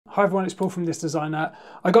Hi everyone, it's Paul from This Design That.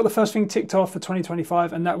 I got the first thing ticked off for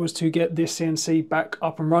 2025, and that was to get this CNC back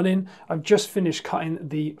up and running. I've just finished cutting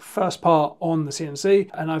the first part on the CNC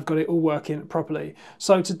and I've got it all working properly.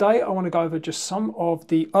 So today I want to go over just some of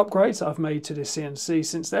the upgrades that I've made to this CNC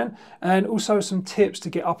since then, and also some tips to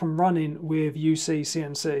get up and running with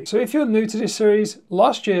UCCNC. So if you're new to this series,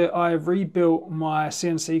 last year I rebuilt my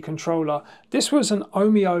CNC controller. This was an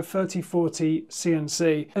Omeo 3040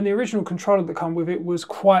 CNC, and the original controller that came with it was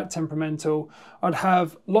quite temperamental. I'd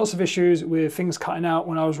have lots of issues with things cutting out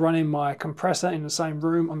when I was running my compressor in the same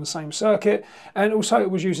room on the same circuit, and also it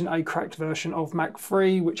was using a cracked version of Mac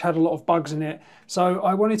 3 which had a lot of bugs in it. So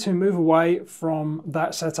I wanted to move away from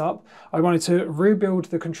that setup. I wanted to rebuild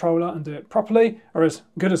the controller and do it properly, or as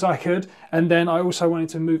good as I could, and then I also wanted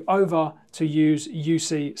to move over to use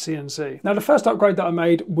UCCNC. Now the first upgrade that I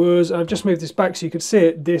made was, I've just moved this back so you could see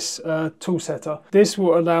it, this tool setter. This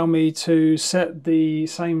will allow me to set the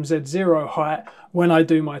same Z0 height when I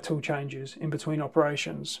do my tool changes in between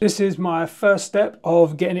operations. This is my first step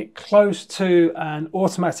of getting it close to an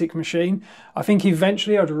automatic machine. I think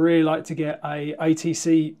eventually I'd really like to get a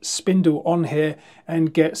ATC spindle on here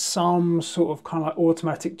and get some sort of kind of like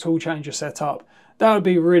automatic tool changer set up. That would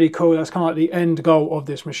be really cool. That's kind of like the end goal of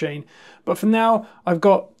this machine. But for now, I've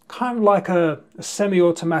got kind of like a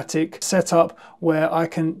semi-automatic setup where I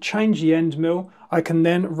can change the end mill. I can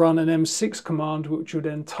then run an M6 command, which will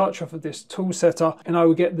then touch off of this tool setter, and I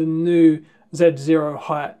will get the new Z0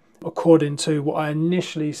 height according to what I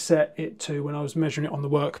initially set it to when I was measuring it on the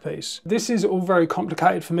workpiece. This is all very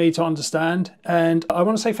complicated for me to understand, and I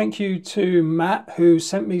want to say thank you to Matt, who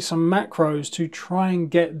sent me some macros to try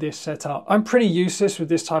and get this set up. I'm pretty useless with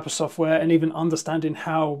this type of software and even understanding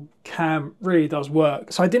how CAM really does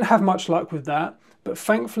work, so I didn't have much luck with that. But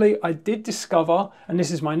thankfully I did discover, and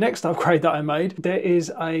this is my next upgrade that I made, there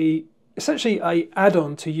is essentially an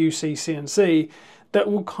add-on to UCCNC that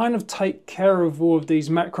will kind of take care of all of these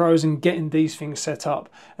macros and getting these things set up.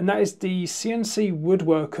 And that is the CNC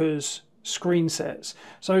Woodworkers screen sets.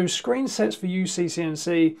 So screen sets for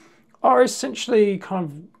UCCNC are essentially kind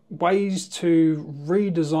of ways to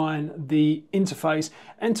redesign the interface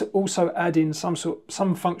and to also add in some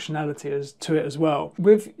functionality to it as well.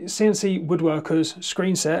 With CNC Woodworkers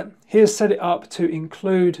screen set, here's set it up to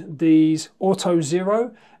include these auto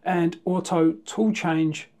 0 and auto tool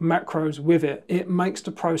change macros with it. It makes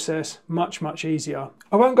the process much easier.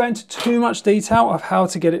 I won't go into too much detail of how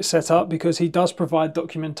to get it set up because he does provide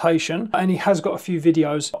documentation and he has got a few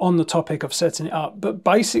videos on the topic of setting it up. But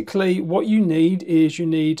basically what you need is you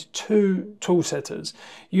need two tool setters.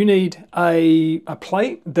 You need a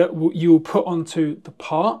plate that you will put onto the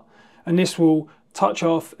part, and this will touch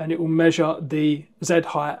off and it will measure the Z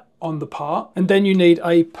height on the part. And then you need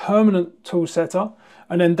a permanent tool setter,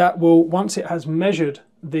 and then that will, once it has measured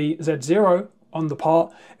the Z0 on the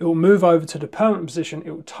part, it will move over to the permanent position,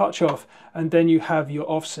 it will touch off, and then you have your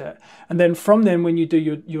offset. And then from then, when you do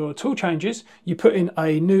your tool changes, you put in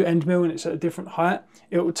a new end mill and it's at a different height,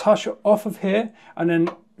 it will touch off of here, and then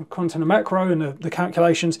according to the macro and the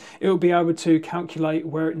calculations, it will be able to calculate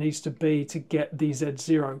where it needs to be to get the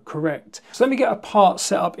Z0 correct. So let me get a part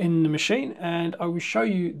set up in the machine and I will show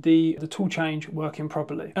you the tool change working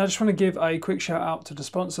properly. And I just want to give a quick shout out to the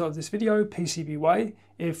sponsor of this video, PCBWay.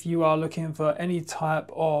 If you are looking for any type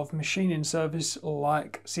of machining service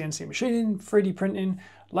like CNC machining, 3D printing,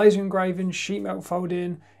 laser engraving, sheet metal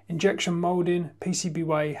folding, injection molding,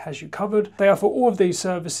 PCBWay has you covered. They offer all of these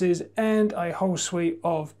services and a whole suite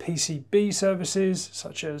of PCB services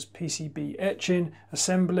such as PCB etching,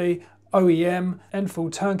 assembly, OEM and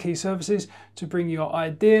full turnkey services to bring your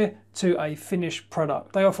idea to a finished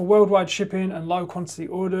product. They offer worldwide shipping and low quantity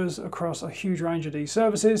orders across a huge range of these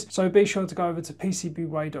services, so be sure to go over to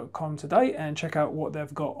PCBWay.com today and check out what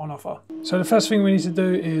they've got on offer. So the first thing we need to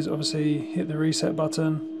do is obviously hit the reset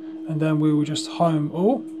button, and then we will just home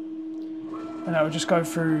all, and that will just go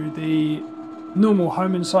through the normal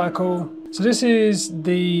homing cycle. So this is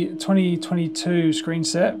the 2022 screen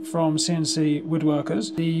set from CNC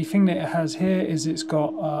Woodworkers. The thing that it has here is it's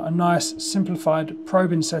got a nice simplified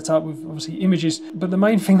probing setup with obviously images, but the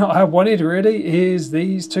main thing that I wanted really is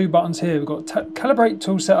these two buttons here. We've got Calibrate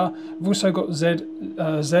tool setter, we've also got Z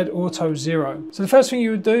Auto 0. So the first thing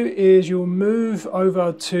you would do is you'll move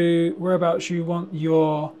over to whereabouts you want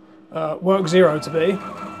your work 0 to be.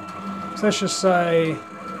 So let's just say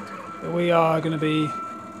that we are going to be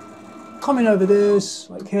coming over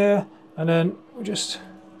this, like here, and then we'll just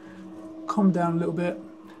come down a little bit.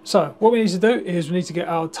 So what we need to do is we need to get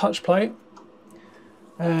our touch plate,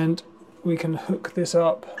 and we can hook this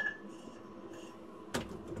up,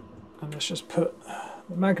 and let's just put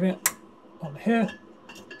the magnet on here,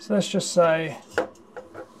 So let's just say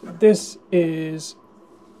this is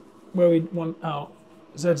where we want our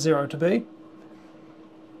Z0 to be.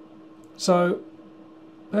 So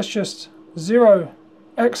let's just 0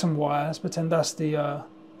 X and Y, let's pretend that's the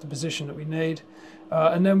position that we need.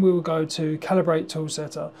 And then we will go to Calibrate Tool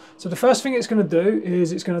Setter. So the first thing it's going to do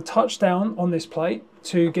is it's going to touch down on this plate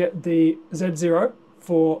to get the Z0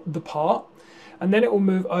 for the part. And then it will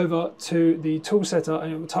move over to the tool setter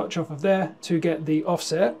and it will touch off of there to get the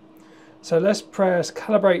offset. So let's press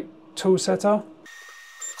Calibrate Tool Setter.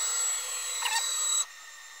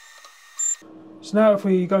 So now if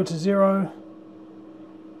we go to 0,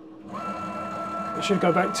 it should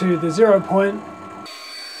go back to the 0 point.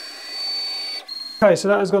 Okay, so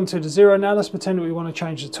that has gone to the 0. Now let's pretend that we want to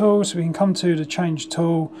change the tool. So we can come to the change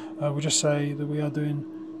tool. We'll just say that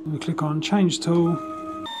we click on change tool.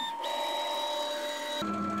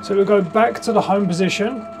 So we'll go back to the home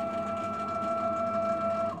position.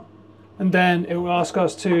 And then it will ask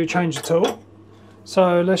us to change the tool.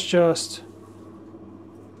 So let's just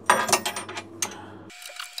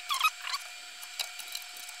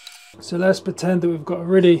let's pretend that we've got a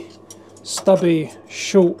really stubby,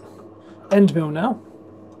 short end mill now.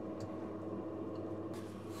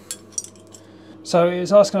 So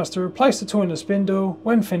it's asking us to replace the tool in the spindle.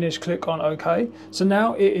 When finished, click on OK. So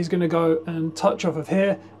now it is going to go and touch off of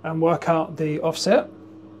here and work out the offset.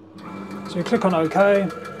 So we click on OK.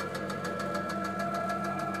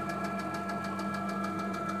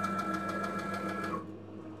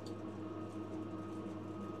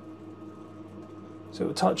 So it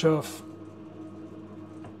will touch off.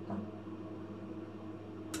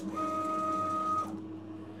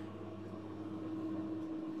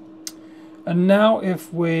 And now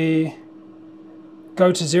if we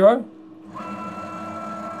go to 0,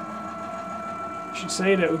 you should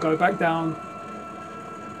see that it will go back down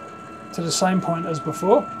to the same point as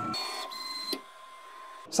before.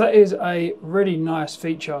 So that is a really nice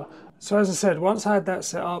feature. So as I said, once I had that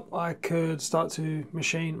set up, I could start to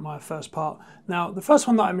machine my first part. Now, the first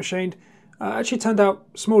one that I machined actually turned out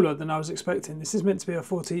smaller than I was expecting. This is meant to be a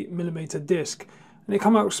 40mm disc, and it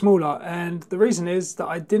came out smaller. And the reason is that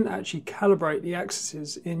I didn't actually calibrate the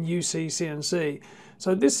axes in UCCNC.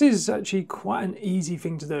 So this is actually quite an easy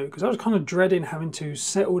thing to do, because I was kind of dreading having to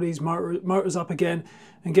set all these motors up again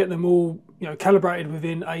and get them all, you know, calibrated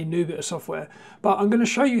within a new bit of software. But I'm going to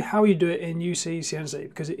show you how you do it in UCCNC,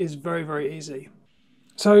 because it is very, very easy.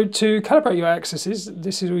 So to calibrate your axes,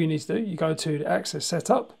 this is all you need to do. You go to the axis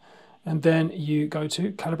setup, and then you go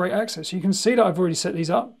to calibrate axis. You can see that I've already set these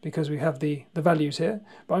up because we have the values here,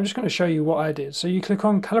 but I'm just going to show you what I did. So you click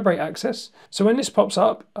on calibrate axis. So when this pops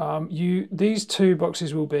up, these two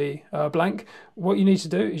boxes will be blank. What you need to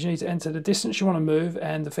do is you need to enter the distance you want to move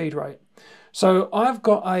and the feed rate. So I've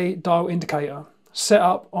got a dial indicator set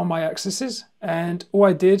up on my axes, and all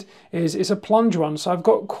I did is it's a plunge one. So I've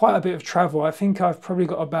got quite a bit of travel. I think I've probably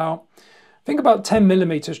got about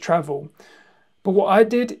 10mm travel. But what I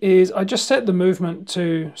did is I just set the movement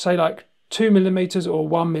to say like 2mm or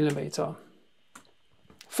 1mm.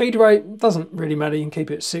 Feed rate doesn't really matter, you can keep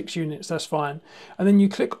it at 6 units, that's fine. And then you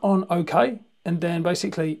click on OK, and then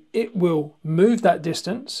basically it will move that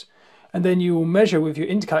distance, and then you will measure with your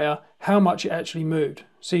indicator how much it actually moved.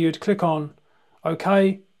 So you'd click on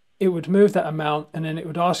OK, it would move that amount, and then it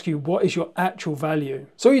would ask you what is your actual value.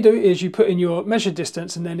 So all you do is you put in your measured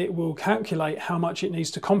distance, and then it will calculate how much it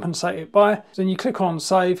needs to compensate it by. So then you click on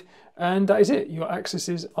save, and that is it. Your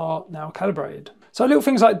axes are now calibrated. So little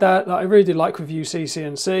things like that I really did like with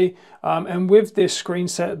UCCNC, and with this screen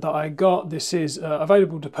set that I got, this is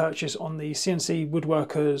available to purchase on the CNC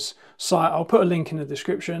Woodworkers site. I'll put a link in the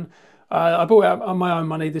description. I bought it on my own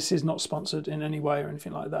money. This is not sponsored in any way or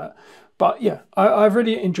anything like that. But yeah, I've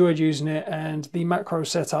really enjoyed using it, and the macro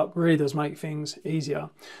setup really does make things easier.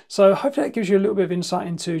 So hopefully that gives you a little bit of insight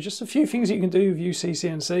into just a few things that you can do with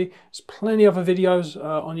UCCNC. There's plenty of other videos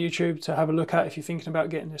on YouTube to have a look at if you're thinking about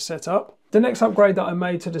getting this set up. The next upgrade that I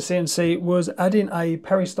made to the CNC was adding a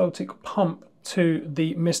peristaltic pump to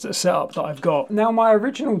the Mr. setup that I've got. Now my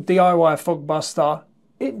original DIY fogbuster,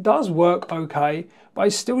 it does work okay, but I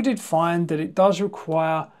still did find that it does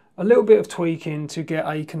require a little bit of tweaking to get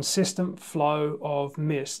a consistent flow of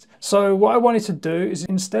mist. So what I wanted to do is,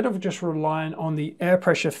 instead of just relying on the air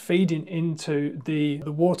pressure feeding into the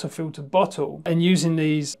water filter bottle and using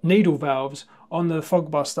these needle valves on the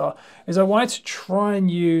fogbuster, is I wanted to try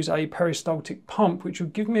and use a peristaltic pump, which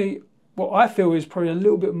would give me what I feel is probably a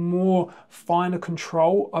little bit more finer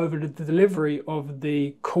control over the delivery of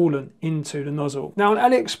the coolant into the nozzle. Now on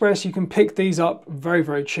AliExpress you can pick these up very,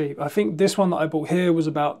 very cheap. I think this one that I bought here was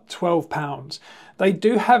about £12. They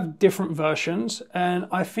do have different versions, and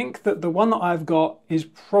I think that the one that I've got is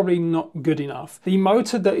probably not good enough. The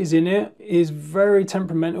motor that is in it is very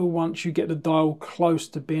temperamental once you get the dial close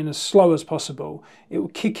to being as slow as possible. It will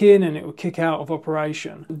kick in and it will kick out of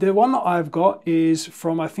operation. The one that I've got is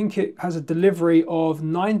from, I think it has a delivery of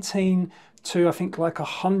 19 to I think like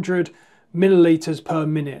 100 milliliters per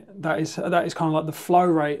minute. That is kind of like the flow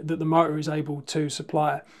rate that the motor is able to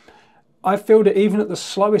supply. I feel that even at the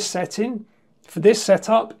slowest setting, for this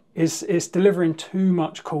setup, it's delivering too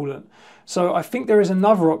much coolant. So I think there is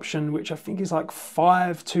another option, which I think is like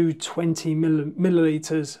 5 to 20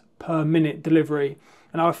 milliliters per minute delivery.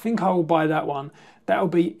 And I think I will buy that one. That'll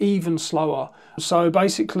be even slower. So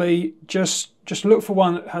basically, just look for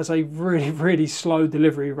one that has a really slow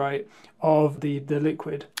delivery rate of the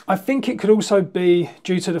liquid. I think it could also be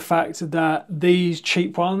due to the fact that these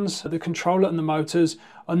cheap ones, the controller and the motors,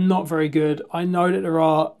 are not very good. I know that there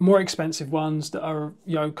are more expensive ones that are,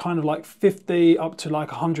 you know, kind of like 50 up to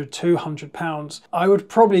like 100, 200 pounds. I would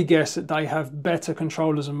probably guess that they have better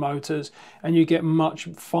controllers and motors and you get much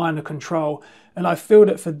finer control. And I feel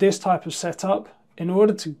that for this type of setup, in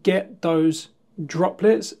order to get those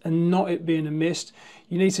droplets and not it being a mist,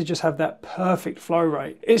 you need to just have that perfect flow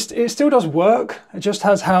rate. It still does work, it just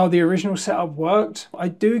has how the original setup worked. I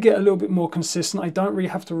do get a little bit more consistent. I don't really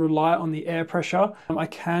have to rely on the air pressure. I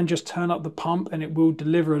can just turn up the pump and it will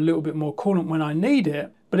deliver a little bit more coolant when I need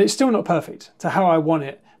it, but it's still not perfect to how I want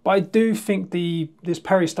it. But I do think this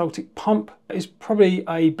peristaltic pump is probably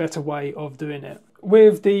a better way of doing it.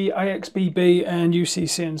 With the AXBB and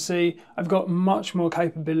UCCNC, I've got much more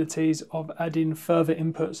capabilities of adding further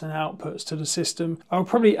inputs and outputs to the system. I'll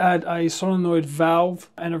probably add a solenoid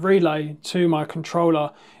valve and a relay to my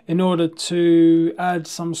controller in order to add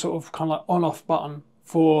some sort of kind of like on-off button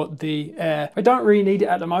for the air. I don't really need it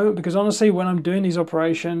at the moment because honestly, when I'm doing these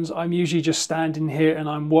operations, I'm usually just standing here and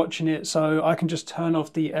I'm watching it, so I can just turn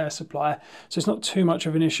off the air supply. So it's not too much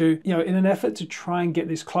of an issue. You know, in an effort to try and get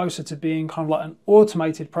this closer to being kind of like an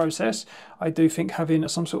automated process, I do think having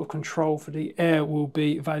some sort of control for the air will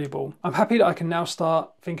be valuable. I'm happy that I can now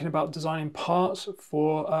start thinking about designing parts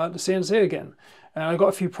for the CNC again. I've got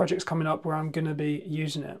a few projects coming up where I'm going to be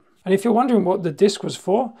using it. And if you're wondering what the disc was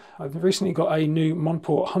for, I've recently got a new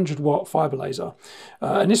Monport 100-watt fiber laser.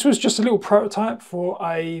 And this was just a little prototype for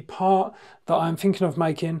a part that I'm thinking of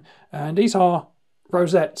making. And these are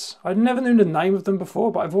rosettes. I'd never known the name of them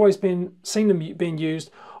before, but I've always seen them being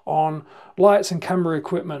used on lights and camera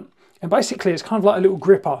equipment. And basically, it's kind of like a little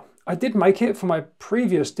gripper. I did make it for my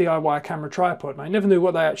previous DIY camera tripod, and I never knew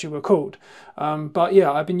what they actually were called. But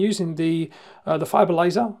yeah, I've been using the fiber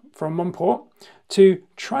laser from Monport to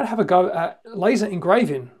try to have a go at laser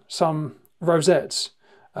engraving some rosettes.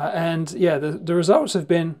 And yeah, the results have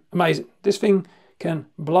been amazing. This thing can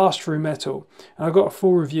blast through metal. And I've got a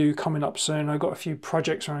full review coming up soon. I've got a few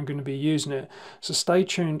projects where I'm going to be using it. So stay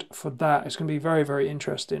tuned for that. It's going to be very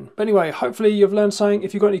interesting. But anyway, hopefully you've learned something.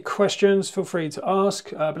 If you've got any questions, feel free to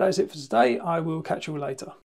ask. But that is it for today. I will catch you all later.